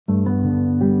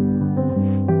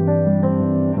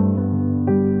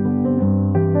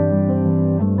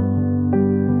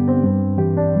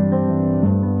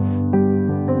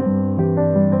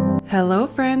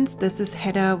friends, this is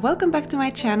Hedda. Welcome back to my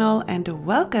channel and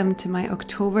welcome to my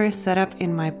October setup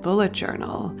in my bullet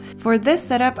journal. For this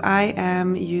setup, I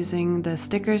am using the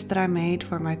stickers that I made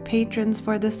for my patrons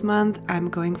for this month. I'm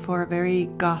going for a very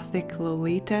Gothic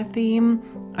Lolita theme.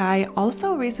 I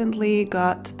also recently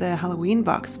got the Halloween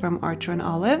box from Archer and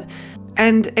Olive,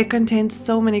 and it contains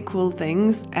so many cool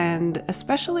things, and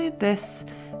especially this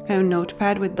kind of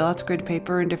notepad with dots grid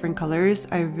paper in different colors.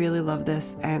 I really love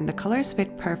this, and the colors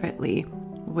fit perfectly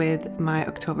with my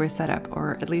October setup,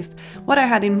 or at least what I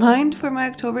had in mind for my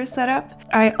October setup.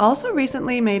 I also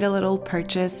recently made a little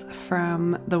purchase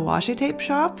from the washi tape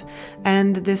shop,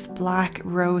 and this black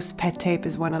rose pet tape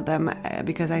is one of them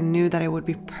because I knew that it would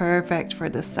be perfect for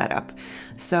this setup.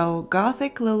 So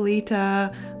Gothic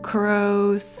Lolita,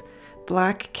 crows,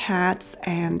 black cats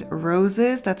and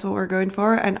roses, that's what we're going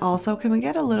for. And also, can we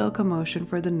get a little commotion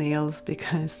for the nails,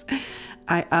 because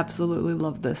I absolutely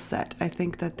love this set. I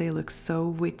think that they look so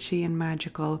witchy and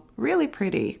magical, really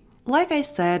pretty. Like I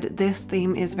said, this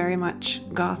theme is very much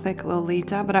Gothic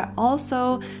Lolita, but I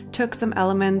also took some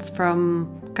elements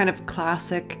from kind of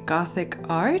classic Gothic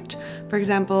art. For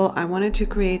example, I wanted to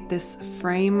create this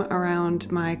frame around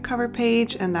my cover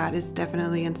page, and that is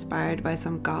definitely inspired by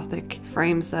some Gothic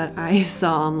frames that I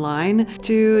saw online.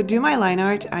 To do my line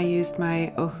art, I used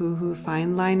my Ohuhu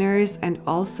fine liners and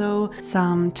also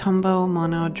some Tombow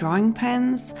mono drawing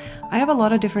pens. I have a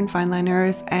lot of different fine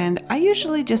liners, and I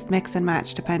usually just mix and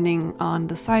match depending on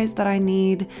the size that I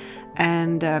need.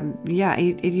 And yeah,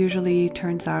 it usually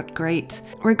turns out great.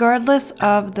 Regardless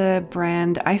of the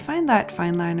brand, I find that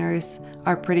fine liners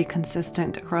are pretty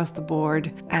consistent across the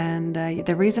board. And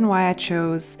the reason why I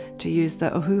chose to use the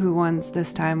Ohuhu ones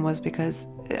this time was because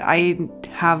I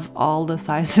have all the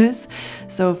sizes.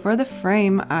 So for the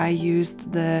frame, I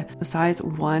used the size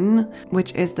 1,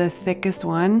 which is the thickest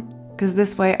one, because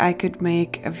this way I could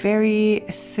make a very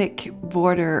thick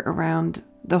border around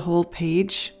the whole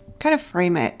page, kind of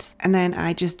frame it. And then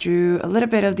I just drew a little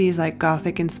bit of these like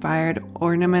Gothic inspired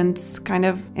ornaments kind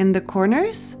of in the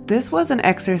corners. This was an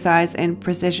exercise in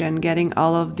precision, getting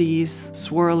all of these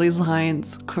swirly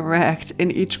lines correct in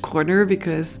each corner,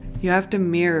 because you have to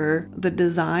mirror the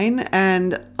design.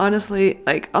 And honestly,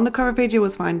 like on the cover page it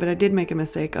was fine, but I did make a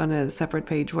mistake on a separate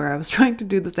page where I was trying to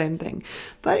do the same thing,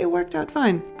 but it worked out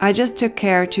fine. I just took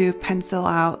care to pencil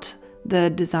out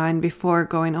the design before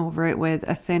going over it with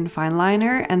a thin fine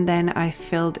liner, and then I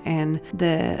filled in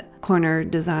the corner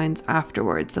designs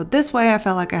afterwards. So this way I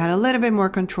felt like I had a little bit more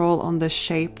control on the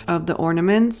shape of the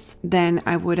ornaments than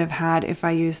I would have had if I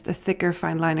used a thicker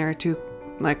fine liner to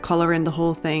like color in the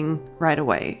whole thing right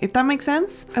away, if that makes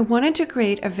sense. I wanted to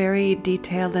create a very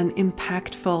detailed and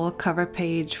impactful cover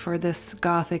page for this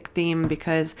Gothic theme,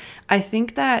 because I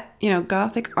think that, you know,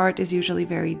 Gothic art is usually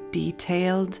very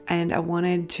detailed, and I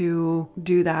wanted to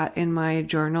do that in my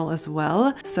journal as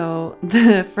well. So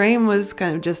the frame was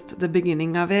kind of just the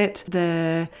beginning of it.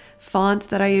 The font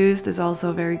that I used is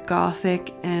also very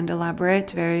Gothic and elaborate,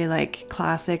 very like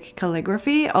classic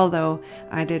calligraphy, although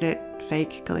I did it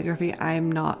fake calligraphy.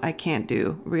 I can't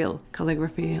do real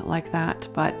calligraphy like that,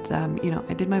 but you know,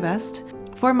 I did my best.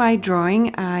 For my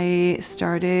drawing, I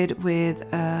started with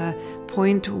a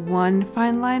 0.1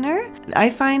 fine liner. I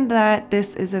find that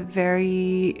this is a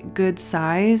very good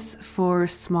size for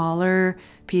smaller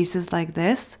pieces like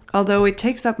this. Although it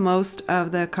takes up most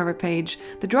of the cover page,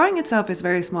 the drawing itself is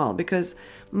very small because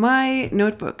my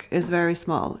notebook is very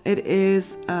small. It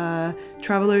is a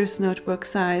traveler's notebook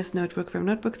size notebook from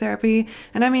Notebook Therapy,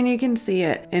 and I mean, you can see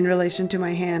it in relation to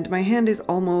my hand. My hand is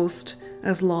almost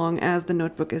as long as the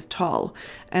notebook is tall,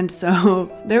 and so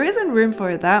there isn't room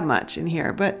for that much in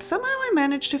here, but somehow I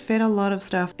managed to fit a lot of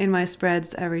stuff in my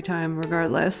spreads every time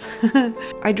regardless.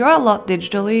 I draw a lot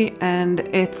digitally, and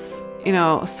it's, you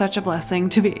know, such a blessing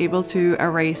to be able to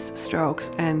erase strokes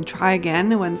and try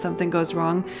again when something goes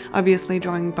wrong. Obviously,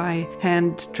 drawing by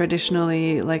hand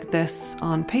traditionally like this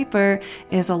on paper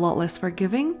is a lot less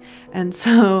forgiving, and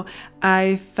so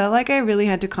I felt like I really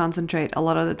had to concentrate a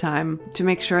lot of the time to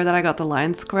make sure that I got the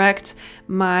lines correct.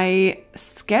 My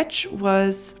sketch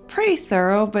was pretty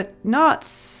thorough, but not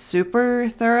super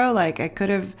thorough. Like, I could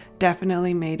have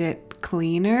definitely made it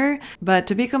cleaner, but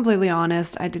to be completely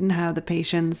honest, I didn't have the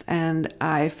patience, and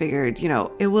I figured, you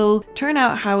know, it will turn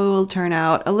out how it will turn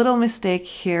out. A little mistake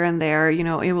here and there, you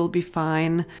know, it will be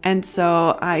fine. And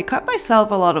so I cut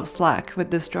myself a lot of slack with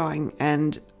this drawing,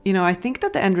 and you know, I think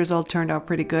that the end result turned out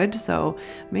pretty good, so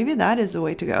maybe that is the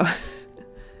way to go.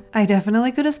 I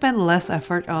definitely could have spent less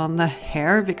effort on the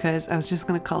hair because I was just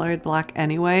gonna color it black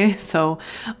anyway. So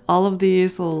all of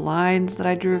these little lines that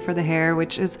I drew for the hair,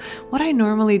 which is what I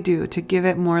normally do to give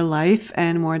it more life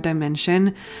and more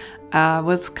dimension,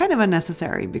 was kind of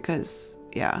unnecessary because,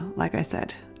 yeah, like I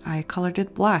said, I colored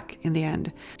it black in the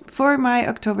end. For my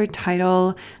October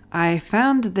title, I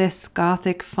found this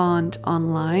Gothic font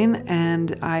online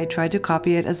and I tried to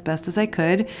copy it as best as I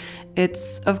could.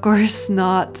 It's of course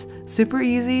not super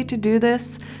easy to do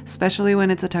this, especially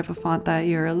when it's a type of font that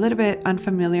you're a little bit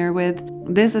unfamiliar with.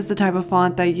 This is the type of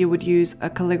font that you would use a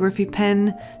calligraphy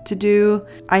pen to do.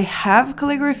 I have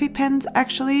calligraphy pens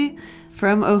actually,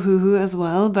 from Ohuhu as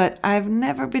well, but I've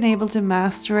never been able to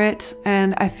master it,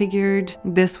 and I figured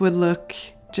this would look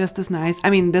just as nice. I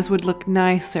mean, this would look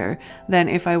nicer than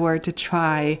if I were to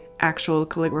try actual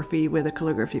calligraphy with a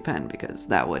calligraphy pen, because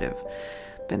that would have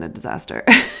been a disaster.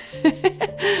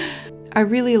 I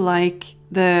really like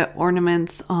the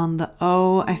ornaments on the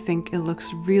O. I think it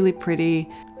looks really pretty.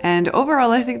 And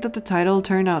overall, I think that the title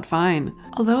turned out fine.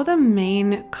 Although the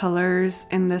main colors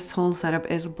in this whole setup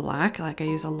is black, like I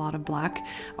use a lot of black,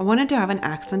 I wanted to have an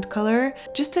accent color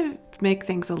just to make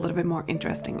things a little bit more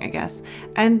interesting, I guess.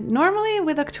 And normally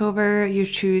with October, you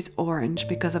choose orange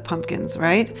because of pumpkins,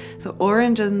 right? So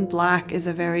orange and black is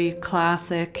a very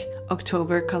classic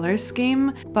October color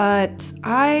scheme, but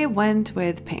I went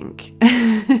with pink.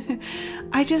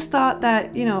 I just thought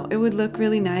that, you know, it would look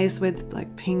really nice with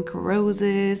like pink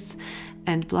roses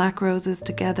and black roses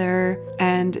together,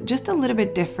 and just a little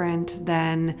bit different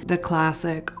than the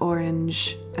classic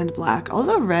orange and black.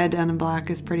 Also red and black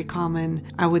is pretty common,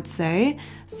 I would say.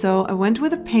 So I went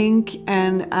with a pink,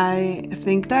 and I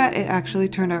think that it actually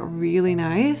turned out really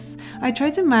nice. I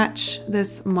tried to match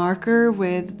this marker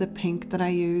with the pink that I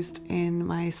used in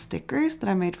my stickers that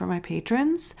I made for my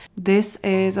patrons. This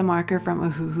is a marker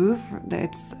from Ohuhu.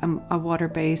 It's a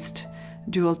water-based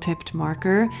dual-tipped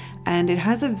marker, and it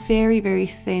has a very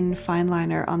thin fine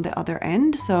liner on the other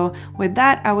end. So with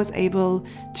that, I was able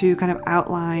to kind of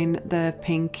outline the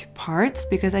pink parts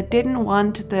because I didn't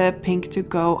want the pink to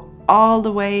go all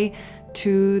the way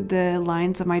to the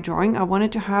lines of my drawing. I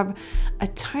wanted to have a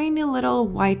tiny little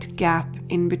white gap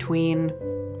in between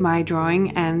my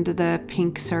drawing and the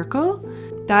pink circle.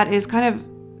 That is kind of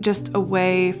just a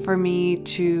way for me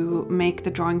to make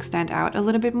the drawing stand out a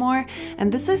little bit more.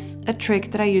 And this is a trick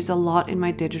that I use a lot in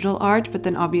my digital art, but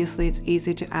then obviously it's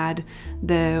easy to add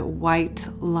the white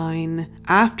line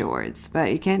afterwards.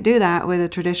 But you can't do that with a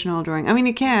traditional drawing. I mean,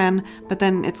 you can, but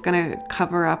then it's gonna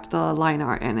cover up the line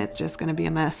art and it's just gonna be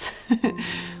a mess.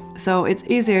 So it's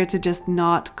easier to just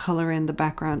not color in the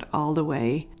background all the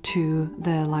way to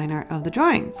the line art of the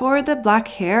drawing. For the black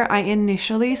hair, I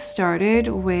initially started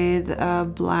with a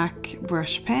black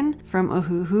brush pen from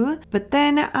Ohuhu, but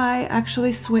then I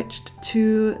actually switched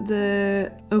to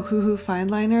the Ohuhu fine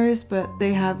liners, but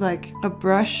they have like a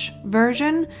brush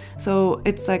version. So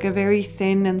it's like a very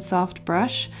thin and soft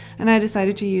brush, and I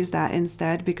decided to use that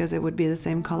instead because it would be the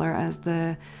same color as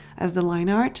the line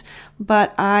art.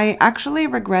 But I actually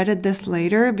regretted this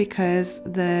later because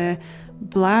the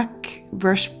black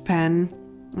brush pen,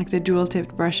 like the dual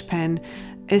tipped brush pen,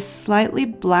 is slightly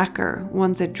blacker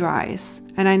once it dries.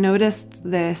 And I noticed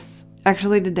this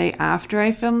actually the day after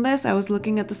I filmed this. I was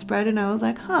looking at the spread and I was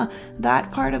like, huh,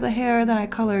 that part of the hair that I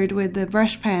colored with the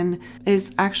brush pen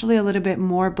is actually a little bit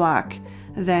more black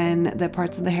than the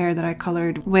parts of the hair that I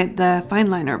colored with the fine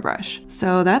liner brush.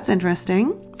 So that's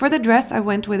interesting. For the dress, I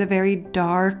went with a very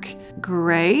dark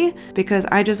gray because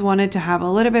I just wanted to have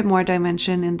a little bit more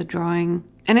dimension in the drawing.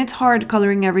 And it's hard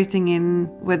coloring everything in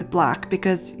with black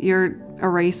because you're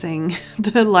erasing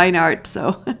the line art.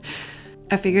 So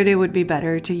I figured it would be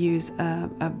better to use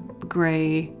a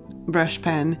gray brush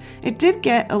pen. It did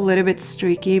get a little bit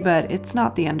streaky, but it's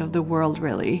not the end of the world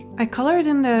really. I colored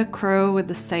in the crow with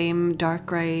the same dark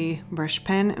gray brush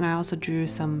pen, and I also drew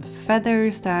some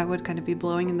feathers that would kind of be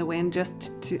blowing in the wind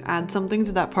just to add something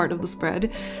to that part of the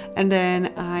spread. And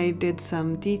then I did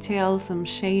some details, some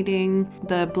shading.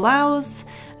 The blouse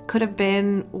could have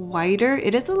been whiter.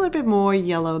 It is a little bit more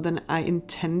yellow than I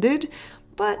intended,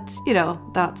 but you know,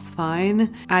 that's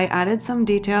fine. I added some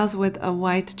details with a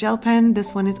white gel pen.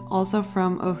 This one is also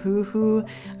from Ohuhu.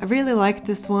 I really like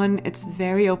this one. It's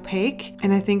very opaque,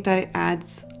 and I think that it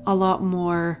adds a lot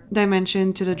more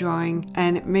dimension to the drawing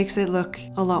and it makes it look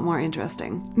a lot more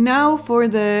interesting. Now for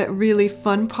the really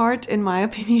fun part, in my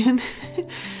opinion.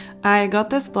 I got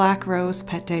this black rose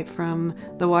pet tape from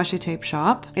the washi tape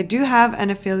shop. I do have an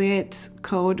affiliate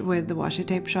code with the washi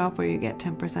tape shop where you get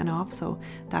 10% off, so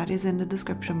that is in the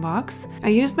description box. I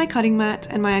used my cutting mat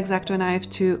and my X-Acto knife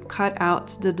to cut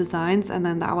out the designs, and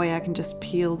then that way I can just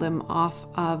peel them off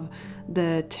of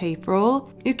the tape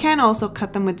roll. You can also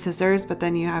cut them with scissors, but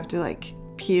then you have to like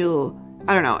peel.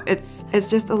 I don't know, it's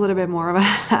just a little bit more of a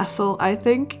hassle, I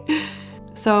think.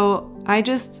 So I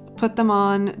just put them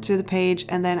on to the page,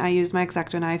 and then I used my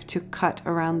X-Acto knife to cut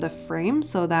around the frame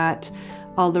so that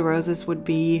all the roses would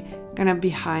be kind of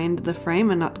behind the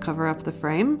frame and not cover up the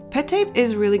frame. Pet tape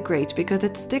is really great because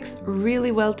it sticks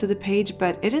really well to the page,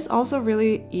 but it is also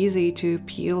really easy to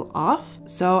peel off.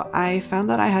 So I found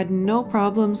that I had no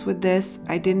problems with this.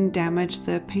 I didn't damage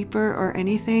the paper or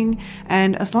anything.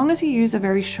 And as long as you use a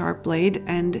very sharp blade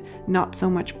and not so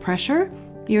much pressure,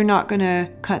 you're not gonna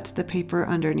cut the paper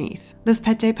underneath. This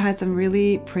pet tape has some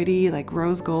really pretty like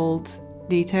rose gold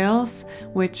details,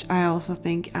 which I also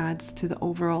think adds to the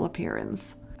overall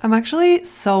appearance. I'm actually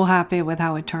so happy with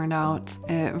how it turned out.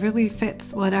 It really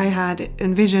fits what I had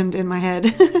envisioned in my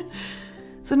head.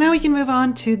 So now we can move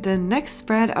on to the next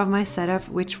spread of my setup,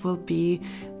 which will be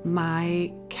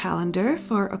my calendar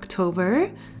for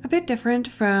October. A bit different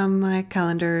from my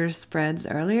calendar spreads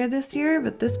earlier this year,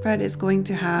 but this spread is going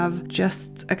to have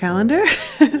just a calendar,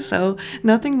 so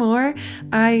nothing more.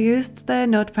 I used the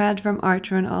notepad from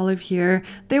Archer and Olive here.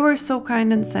 They were so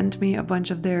kind and sent me a bunch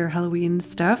of their Halloween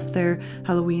stuff, their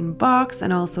Halloween box,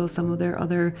 and also some of their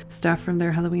other stuff from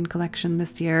their Halloween collection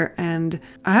this year. And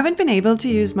I haven't been able to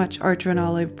use much Archer and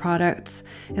Olive products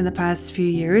in the past few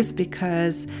years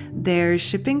because their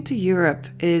shipping to Europe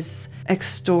is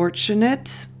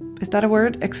extortionate. Is that a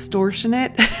word?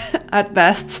 Extortionate at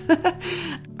best.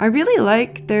 I really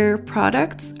like their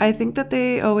products. I think that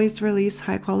they always release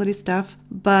high quality stuff,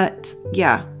 but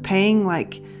yeah, paying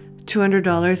like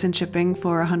 $200 in shipping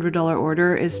for a $100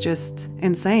 order is just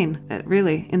insane.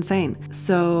 Really insane.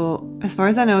 So as far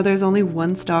as I know, there's only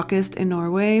one stockist in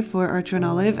Norway for Archer and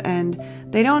Olive, and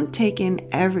they don't take in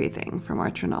everything from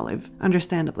Archer and Olive,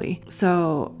 understandably.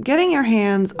 So getting your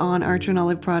hands on Archer and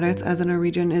Olive products as a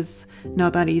Norwegian is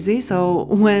not that easy. So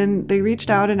when they reached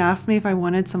out and asked me if I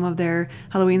wanted some of their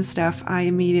Halloween stuff, I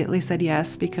immediately said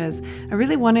yes, because I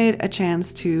really wanted a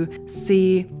chance to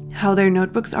see how their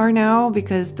notebooks are now,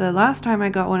 because the last time I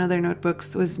got one of their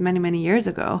notebooks was many years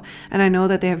ago, and I know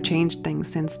that they have changed things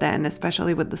since then,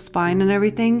 especially with the spine and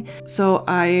everything. So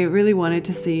I really wanted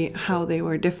to see how they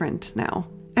were different now.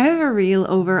 I have a reel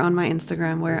over on my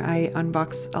Instagram where I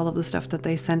unbox all of the stuff that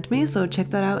they sent me, so check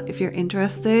that out if you're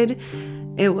interested.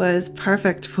 It was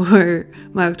perfect for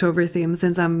my October theme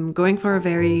since I'm going for a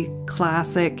very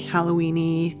classic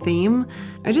Halloween-y theme.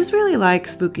 I just really like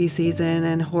spooky season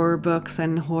and horror books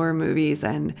and horror movies,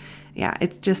 and yeah,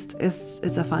 it's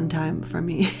a fun time for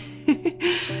me.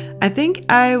 I think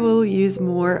I will use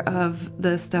more of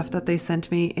the stuff that they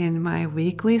sent me in my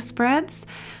weekly spreads.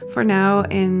 For now,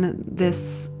 in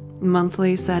this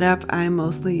monthly setup, I'm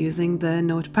mostly using the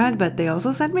notepad, but they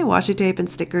also sent me washi tape and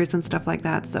stickers and stuff like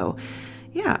that, so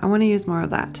yeah, I want to use more of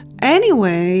that.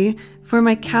 Anyway, for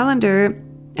my calendar,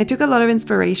 I took a lot of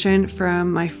inspiration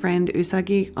from my friend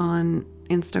Usagi on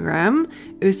Instagram.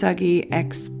 Usagi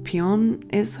X Pion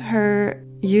is her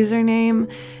username.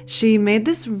 She made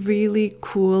this really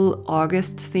cool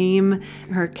August theme.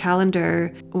 Her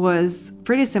calendar was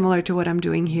pretty similar to what I'm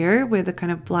doing here, with a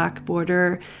kind of black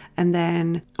border and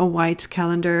then a white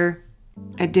calendar.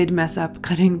 I did mess up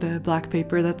cutting the black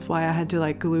paper, that's why I had to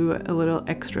like glue a little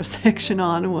extra section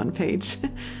on one page.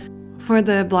 For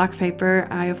the black paper,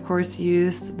 I of course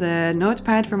used the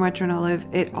notepad from Archer and Olive.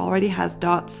 It already has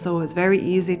dots, so it's very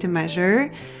easy to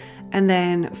measure. And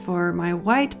then for my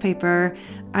white paper,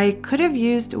 I could have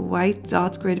used white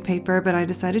dot grid paper, but I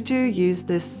decided to use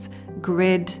this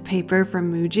grid paper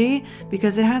from Muji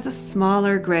because it has a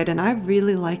smaller grid and I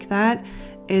really like that.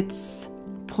 It's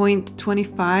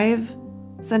 0.25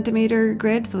 centimeter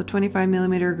grid, so 25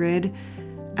 millimeter grid,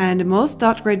 and most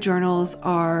dot grid journals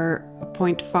are a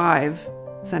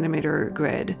 0.5 centimeter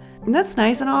grid. And that's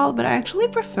nice and all, but I actually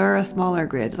prefer a smaller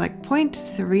grid, like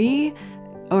 0.3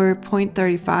 or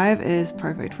 0.35 is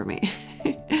perfect for me.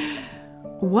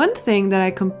 One thing that I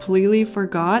completely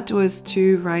forgot was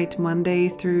to write Monday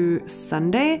through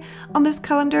Sunday on this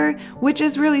calendar, which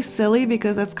is really silly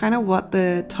because that's kind of what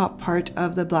the top part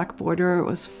of the black border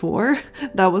was for.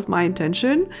 That was my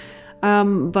intention.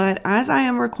 But as I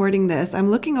am recording this,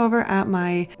 I'm looking over at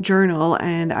my journal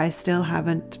and I still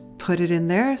haven't put it in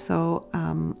there, so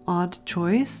odd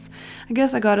choice. I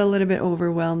guess I got a little bit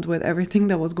overwhelmed with everything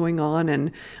that was going on,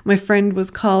 and my friend was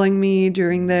calling me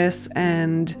during this,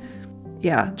 and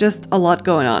yeah, just a lot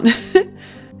going on.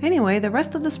 Anyway, the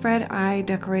rest of the spread I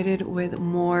decorated with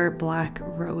more black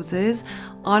roses.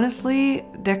 Honestly,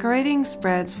 decorating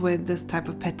spreads with this type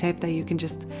of pet tape that you can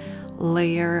just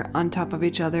layer on top of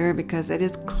each other because it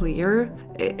is clear,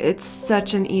 it's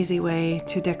such an easy way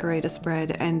to decorate a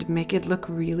spread and make it look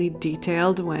really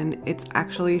detailed when it's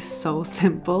actually so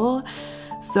simple.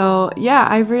 So yeah,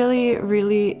 I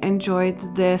really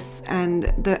enjoyed this,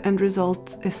 and the end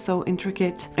result is so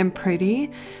intricate and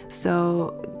pretty.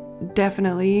 So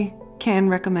definitely can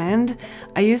recommend.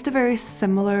 I used a very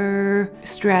similar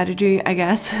strategy, I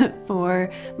guess,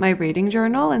 for my reading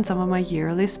journal and some of my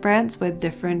yearly spreads with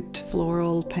different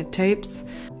floral pet tapes.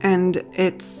 And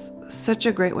it's such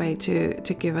a great way to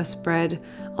give a spread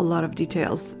a lot of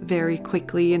details very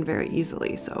quickly and very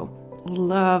easily. So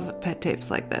love pet tapes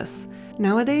like this.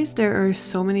 Nowadays there are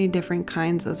so many different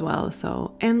kinds as well,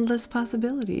 so endless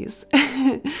possibilities.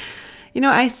 You know,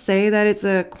 I say that it's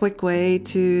a quick way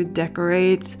to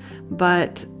decorate,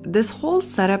 but this whole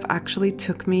setup actually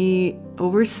took me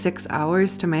over 6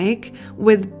 hours to make,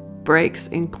 with breaks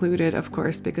included, of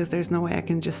course, because there's no way I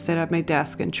can just sit at my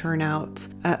desk and churn out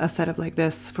a setup like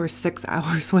this for 6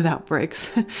 hours without breaks.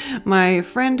 My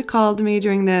friend called me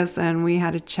during this and we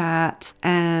had a chat,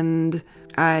 and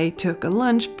I took a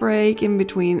lunch break in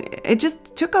between. It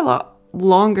just took a lot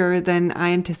longer than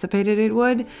I anticipated it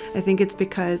would. I think it's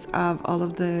because of all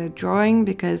of the drawing,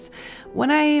 because when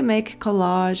I make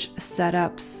collage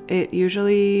setups, it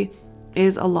usually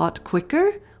is a lot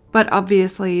quicker, but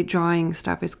obviously drawing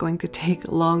stuff is going to take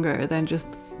longer than just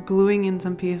gluing in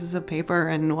some pieces of paper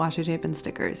and washi tape and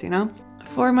stickers, you know?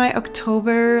 For my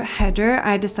October header,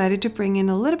 I decided to bring in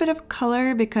a little bit of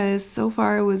color because so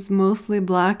far it was mostly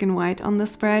black and white on the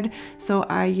spread. So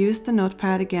I used the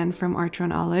notepad again from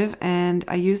Archer & Olive, and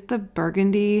I used the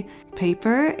burgundy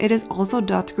paper. It is also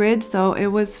dot grid, so it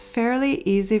was fairly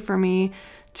easy for me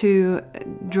to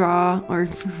draw or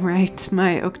write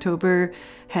my October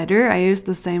header. I used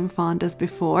the same font as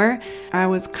before. I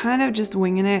was kind of just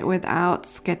winging it without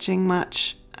sketching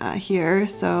much here,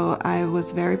 so I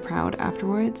was very proud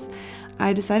afterwards.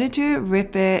 I decided to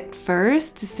rip it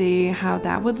first to see how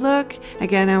that would look.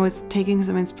 Again, I was taking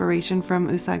some inspiration from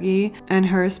Usagi and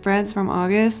her spreads from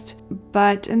August,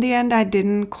 but in the end I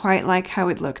didn't quite like how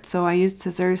it looked, so I used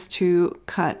scissors to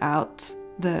cut out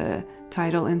the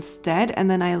title instead, and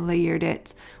then I layered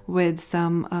it with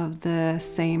some of the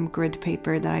same grid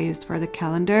paper that I used for the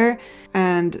calendar.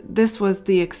 And this was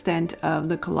the extent of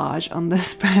the collage on the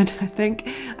spread. I think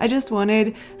I just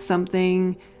wanted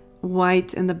something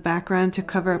white in the background to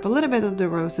cover up a little bit of the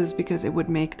roses because it would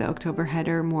make the October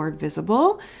header more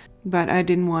visible, but I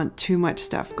didn't want too much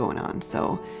stuff going on.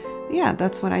 So yeah,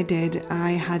 that's what I did.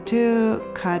 I had to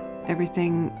cut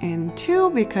everything in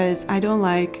two because I don't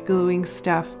like gluing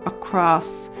stuff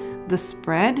across the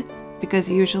spread, because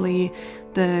usually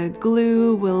the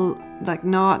glue will like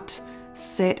not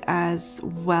sit as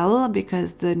well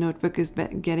because the notebook is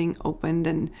getting opened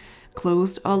and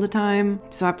closed all the time.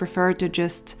 So I prefer to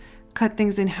just cut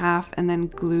things in half and then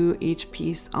glue each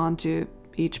piece onto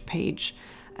each page.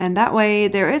 And that way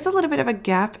there is a little bit of a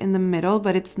gap in the middle,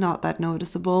 but it's not that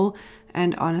noticeable.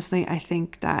 And honestly, I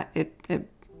think that it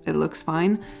looks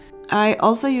fine. I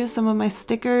also used some of my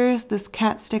stickers, this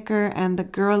cat sticker and the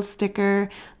girl sticker.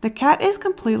 The cat is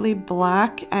completely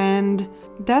black, and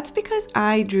that's because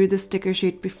I drew the sticker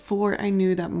sheet before I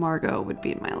knew that Margot would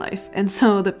be in my life. And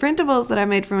so the printables that I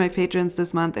made for my patrons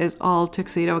this month is all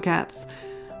tuxedo cats,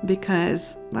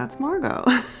 because that's Margot.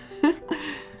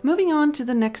 Moving on to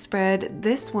the next spread,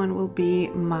 this one will be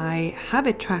my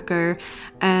habit tracker,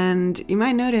 and you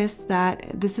might notice that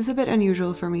this is a bit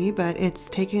unusual for me, but it's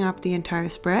taking up the entire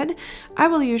spread. I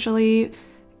will usually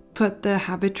put the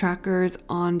habit trackers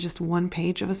on just one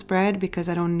page of a spread because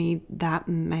I don't need that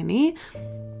many,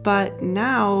 but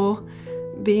now,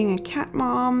 being a cat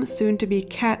mom, soon to be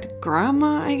cat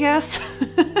grandma, I guess,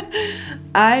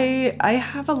 I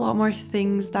have a lot more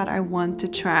things that I want to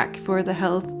track for the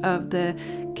health of the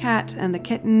cat and the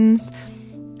kittens.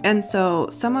 And so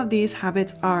some of these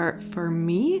habits are for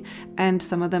me and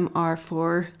some of them are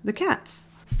for the cats.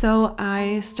 So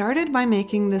I started by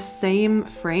making the same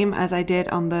frame as I did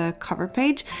on the cover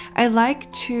page. I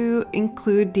like to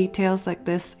include details like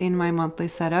this in my monthly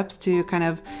setups to kind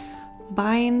of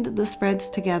bind the spreads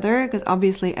together, because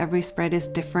obviously every spread is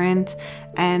different,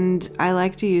 and I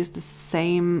like to use the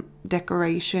same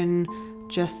decoration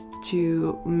just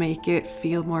to make it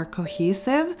feel more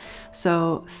cohesive.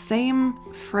 So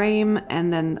same frame,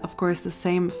 and then of course the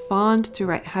same font to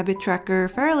write habit tracker,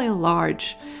 fairly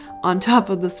large on top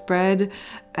of the spread.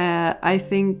 I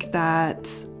think that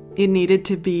it needed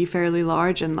to be fairly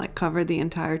large and like cover the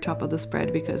entire top of the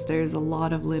spread because there's a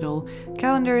lot of little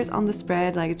calendars on the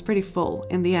spread. Like, it's pretty full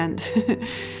in the end.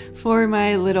 For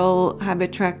my little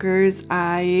habit trackers,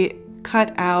 I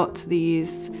cut out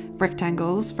these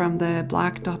rectangles from the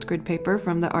black dot grid paper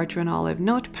from the Archer & Olive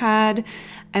notepad,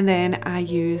 and then I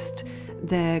used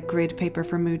the grid paper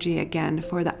from Muji again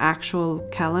for the actual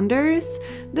calendars.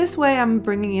 This way I'm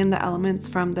bringing in the elements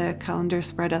from the calendar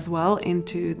spread as well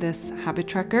into this habit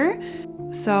tracker.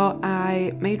 So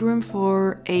I made room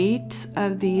for 8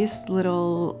 of these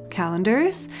little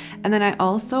calendars, and then I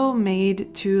also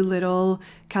made 2 little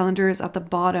calendars at the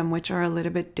bottom which are a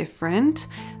little bit different,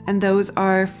 and those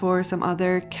are for some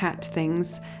other cat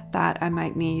things that I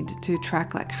might need to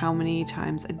track, like how many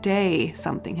times a day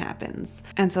something happens.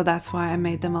 And so that's why I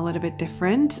made them a little bit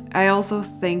different. I also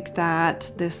think that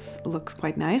this looks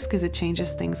quite nice because it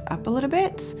changes things up a little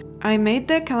bit. I made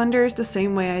the calendars the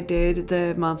same way I did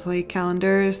the monthly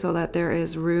calendar, so that there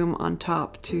is room on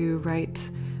top to write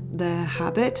the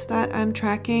habit that I'm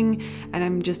tracking, and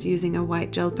I'm just using a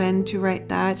white gel pen to write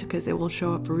that because it will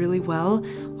show up really well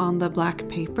on the black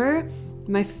paper.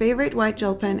 My favorite white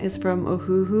gel pen is from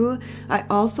Ohuhu. I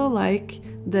also like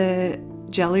the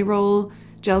Jelly Roll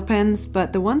gel pens,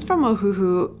 but the ones from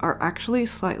Ohuhu are actually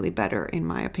slightly better in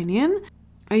my opinion.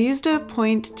 I used a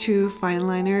 0.2 fine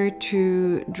liner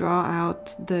to draw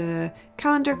out the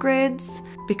calendar grids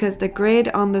because the grid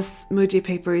on this Muji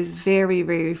paper is very,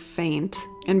 very faint.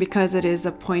 And because it is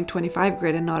a 0.25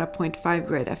 grid and not a 0.5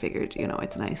 grid, I figured, you know,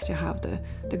 it's nice to have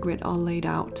the grid all laid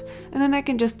out. And then I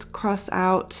can just cross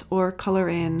out or color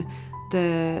in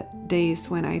the days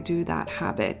when I do that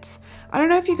habit. I don't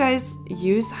know if you guys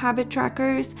use habit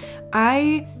trackers.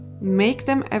 I make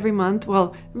them every month.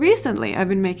 Well, recently I've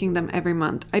been making them every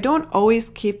month. I don't always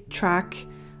keep track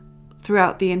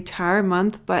throughout the entire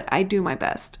month, but I do my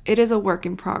best. It is a work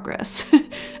in progress.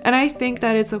 And I think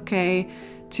that it's okay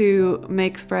to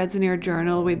make spreads in your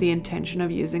journal with the intention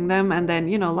of using them, and then,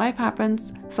 you know, life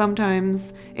happens.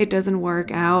 Sometimes it doesn't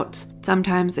work out.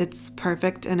 Sometimes it's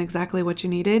perfect and exactly what you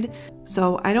needed.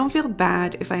 So I don't feel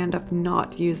bad if I end up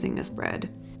not using a spread.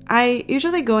 I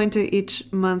usually go into each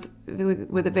month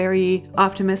with a very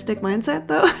optimistic mindset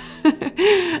though.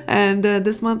 And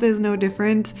this month is no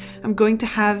different. I'm going to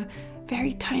have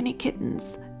very tiny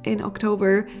kittens in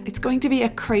October. It's going to be a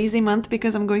crazy month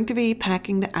because I'm going to be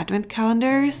packing the advent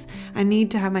calendars. I need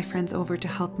to have my friends over to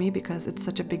help me because it's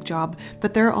such a big job,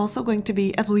 but there are also going to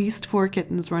be at least 4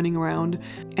 kittens running around,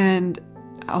 and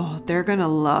oh, they're gonna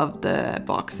love the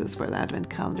boxes for the advent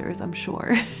calendars, I'm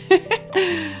sure.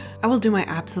 I will do my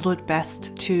absolute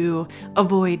best to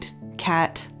avoid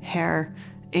cat hair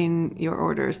in your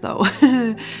orders though.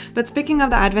 But speaking of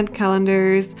the advent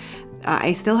calendars,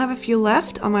 I still have a few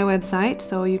left on my website,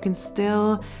 so you can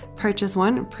still purchase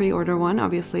one, pre-order one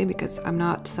obviously, because I'm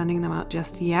not sending them out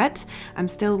just yet. I'm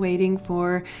still waiting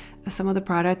for some of the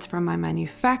products from my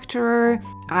manufacturer.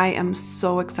 I am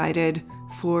so excited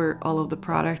for all of the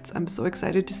products. I'm so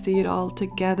excited to see it all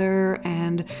together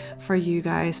and for you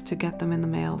guys to get them in the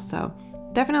mail. So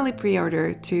definitely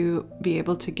pre-order to be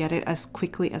able to get it as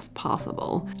quickly as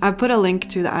possible. I've put a link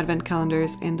to the advent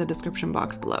calendars in the description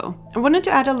box below. I wanted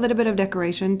to add a little bit of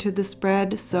decoration to the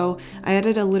spread, so I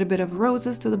added a little bit of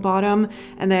roses to the bottom,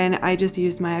 and then I just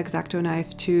used my X-Acto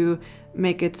knife to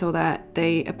make it so that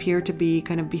they appear to be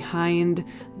kind of behind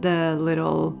the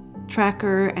little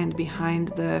tracker and behind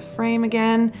the frame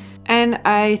again. And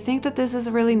I think that this is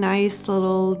a really nice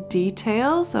little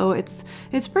detail, so it's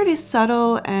pretty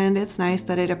subtle, and it's nice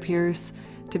that it appears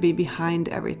to be behind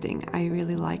everything. I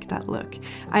really like that look.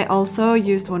 I also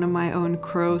used one of my own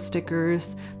crow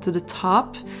stickers to the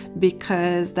top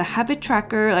because the habit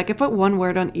tracker, like I put one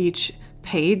word on each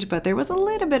page, but there was a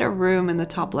little bit of room in the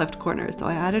top left corner, so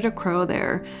I added a crow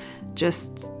there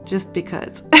just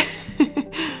because.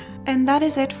 And that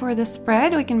is it for the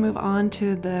spread. We can move on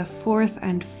to the 4th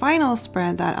and final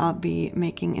spread that I'll be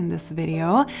making in this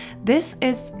video. This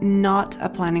is not a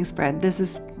planning spread. This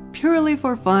is purely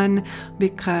for fun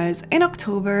because in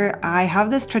October I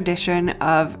have this tradition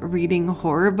of reading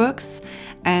horror books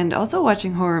and also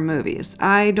watching horror movies.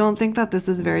 I don't think that this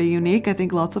is very unique. I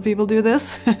think lots of people do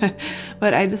this.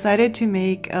 But I decided to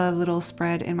make a little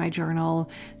spread in my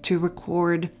journal to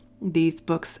record these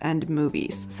books and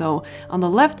movies. So on the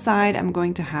left side I'm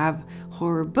going to have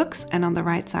horror books, and on the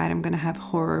right side I'm going to have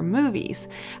horror movies.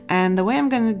 And the way I'm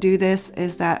going to do this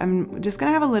is that I'm just going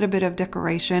to have a little bit of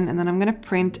decoration, and then I'm going to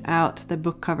print out the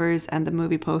book covers and the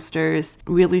movie posters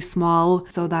really small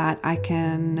so that I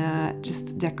can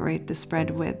just decorate the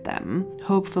spread with them.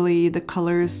 Hopefully the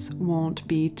colors won't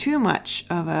be too much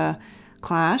of a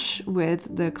clash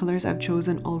with the colors I've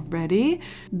chosen already.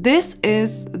 This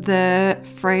is the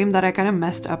frame that I kind of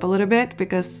messed up a little bit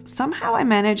because somehow I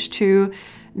managed to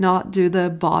not do the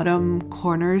bottom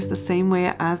corners the same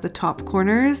way as the top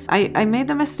corners. I made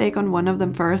the mistake on one of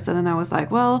them first, and then I was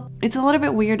like, well, it's a little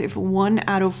bit weird if 1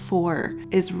 out of 4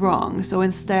 is wrong. So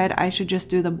instead I should just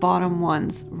do the bottom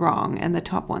ones wrong and the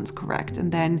top ones correct,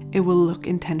 and then it will look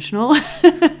intentional.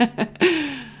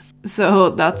 So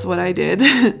that's what I did.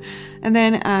 And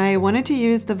then I wanted to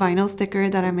use the vinyl sticker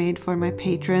that I made for my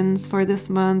patrons for this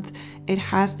month. It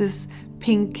has this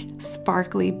pink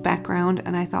sparkly background,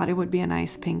 and I thought it would be a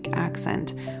nice pink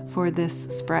accent for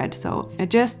this spread. So I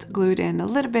just glued in a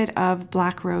little bit of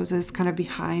black roses kind of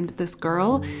behind this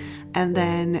girl, and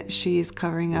then she's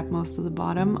covering up most of the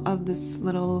bottom of this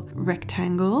little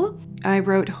rectangle. I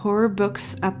wrote horror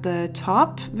books at the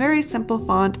top, very simple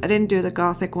font. I didn't do the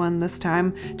Gothic one this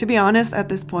time. To be honest, at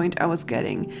this point I was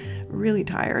getting really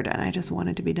tired and I just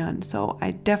wanted to be done. So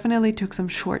I definitely took some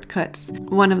shortcuts,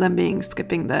 one of them being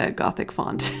skipping the Gothic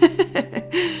font.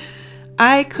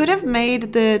 I could have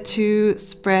made the two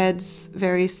spreads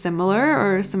very similar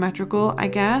or symmetrical, I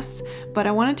guess, but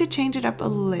I wanted to change it up a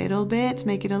little bit,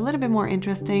 make it a little bit more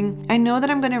interesting. I know that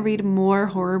I'm going to read more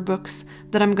horror books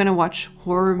than I'm going to watch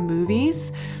horror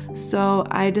movies, so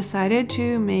I decided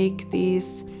to make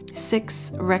these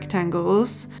 6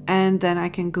 rectangles, and then I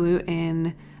can glue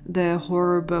in the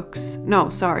horror books, no,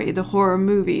 sorry, the horror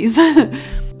movies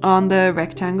on the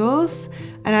rectangles.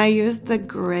 And I used the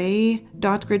gray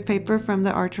dot grid paper from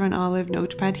the Archer and Olive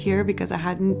notepad here because I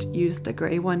hadn't used the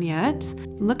gray one yet.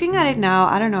 Looking at it now,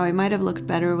 I don't know, it might have looked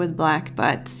better with black,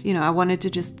 but you know, I wanted to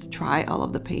just try all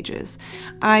of the pages.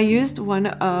 I used one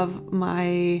of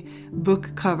my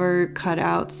book cover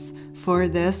cutouts for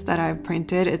this that I've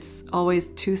printed. It's always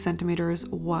 2 centimeters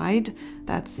wide.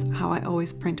 That's how I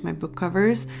always print my book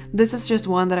covers. This is just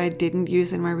one that I didn't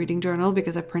use in my reading journal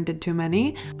because I printed too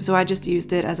many. So I just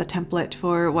used it as a template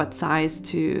for what size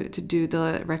to do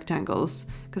the rectangles,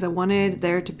 because I wanted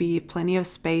there to be plenty of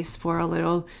space for a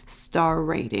little star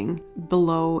rating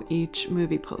below each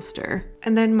movie poster.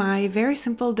 And then my very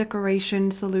simple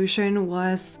decoration solution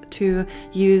was to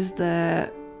use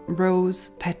the rose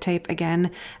pet tape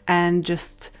again and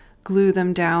just glue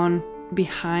them down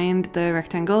behind the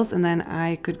rectangles, and then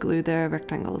I could glue the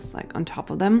rectangles like on top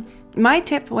of them. My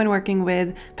tip when working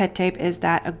with pet tape is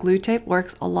that a glue tape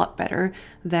works a lot better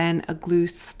than a glue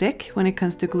stick when it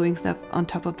comes to gluing stuff on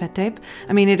top of pet tape.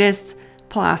 I mean, it is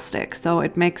plastic, so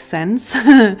it makes sense.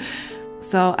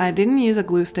 So I didn't use a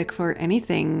glue stick for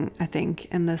anything, I think,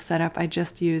 in the setup. I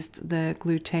just used the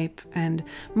glue tape, and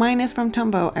mine is from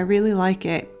Tombow. I really like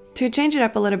it. To change it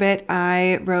up a little bit,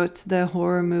 I wrote the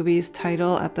horror movie's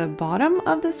title at the bottom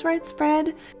of this right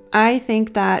spread. I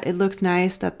think that it looks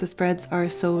nice that the spreads are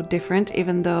so different,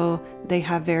 even though they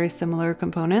have very similar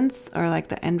components, or like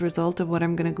the end result of what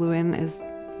I'm gonna glue in is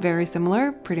very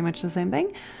similar, pretty much the same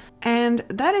thing. And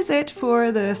that is it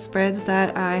for the spreads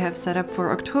that I have set up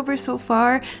for October so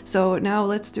far. So now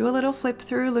let's do a little flip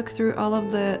through, look through all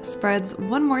of the spreads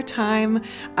one more time.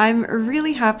 I'm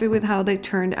really happy with how they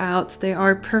turned out. They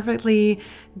are perfectly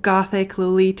Gothic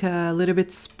Lolita, a little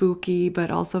bit spooky, but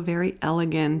also very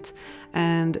elegant.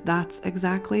 And that's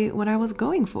exactly what I was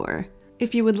going for.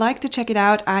 If you would like to check it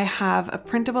out, I have a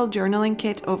printable journaling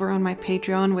kit over on my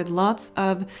Patreon with lots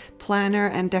of planner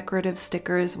and decorative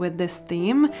stickers with this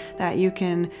theme that you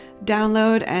can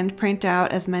download and print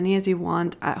out as many as you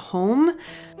want at home.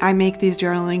 I make these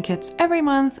journaling kits every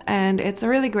month, and it's a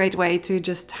really great way to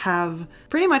just have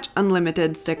pretty much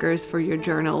unlimited stickers for your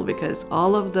journal, because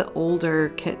all of the older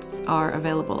kits are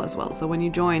available as well. So when you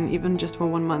join, even just for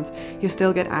 1 month, you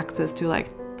still get access to like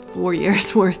 4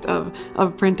 years worth of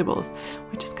printables,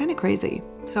 which is kind of crazy.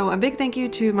 So a big thank you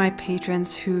to my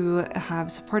patrons who have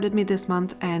supported me this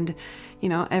month, and you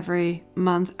know, every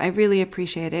month. I really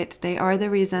appreciate it. They are the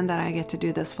reason that I get to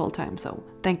do this full time, so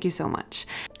thank you so much.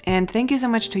 And thank you so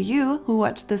much to you who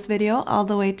watched this video all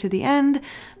the way to the end.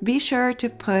 Be sure to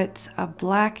put a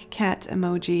black cat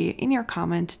emoji in your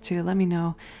comment to let me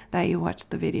know that you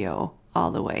watched the video all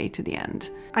the way to the end.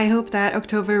 I hope that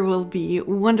October will be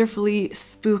wonderfully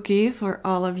spooky for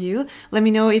all of you. Let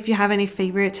me know if you have any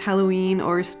favorite Halloween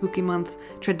or spooky month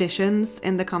traditions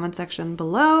in the comment section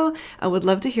below. I would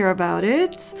love to hear about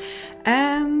it.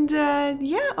 And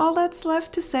yeah, all that's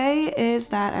left to say is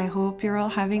that I hope you're all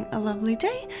having a lovely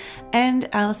day, and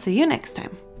I'll see you next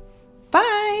time.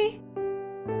 Bye!